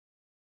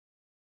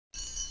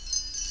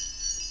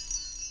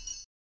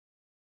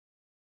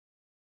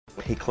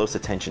pay close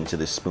attention to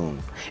this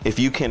spoon. If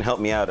you can help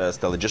me out,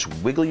 Stella, just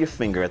wiggle your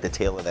finger at the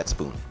tail of that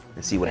spoon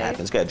and see what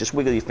happens. Good, just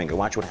wiggle your finger,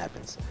 watch what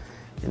happens.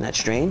 Isn't that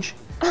strange?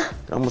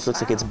 It almost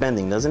looks like it's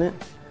bending, doesn't it?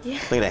 Yeah.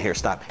 Look at that, here,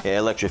 stop. Yeah,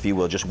 Electra, if you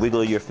will, just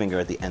wiggle your finger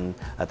at the end,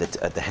 at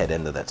the head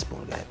end of that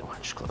spoon. Go ahead,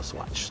 watch close,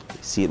 watch.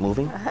 See it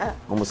moving?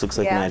 Almost looks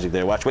like magic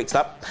there. Watch, wait,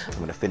 stop. I'm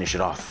gonna finish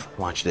it off.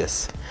 Watch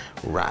this.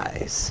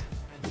 Rise.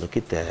 Look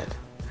at that.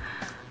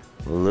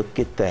 Look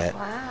at that.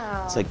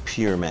 Wow. It's like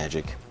pure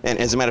magic. And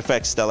as a matter of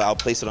fact, Stella, I'll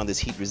place it on this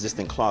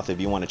heat-resistant cloth. If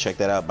you want to check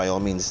that out, by all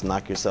means,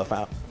 knock yourself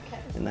out.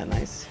 Okay. Isn't that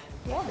nice?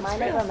 Yeah,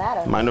 mind over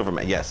matter. Mind over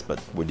matter, yes,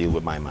 but we're dealing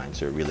with my mind,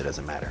 so it really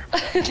doesn't matter.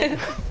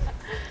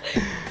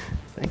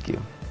 Thank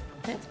you.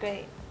 That's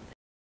great.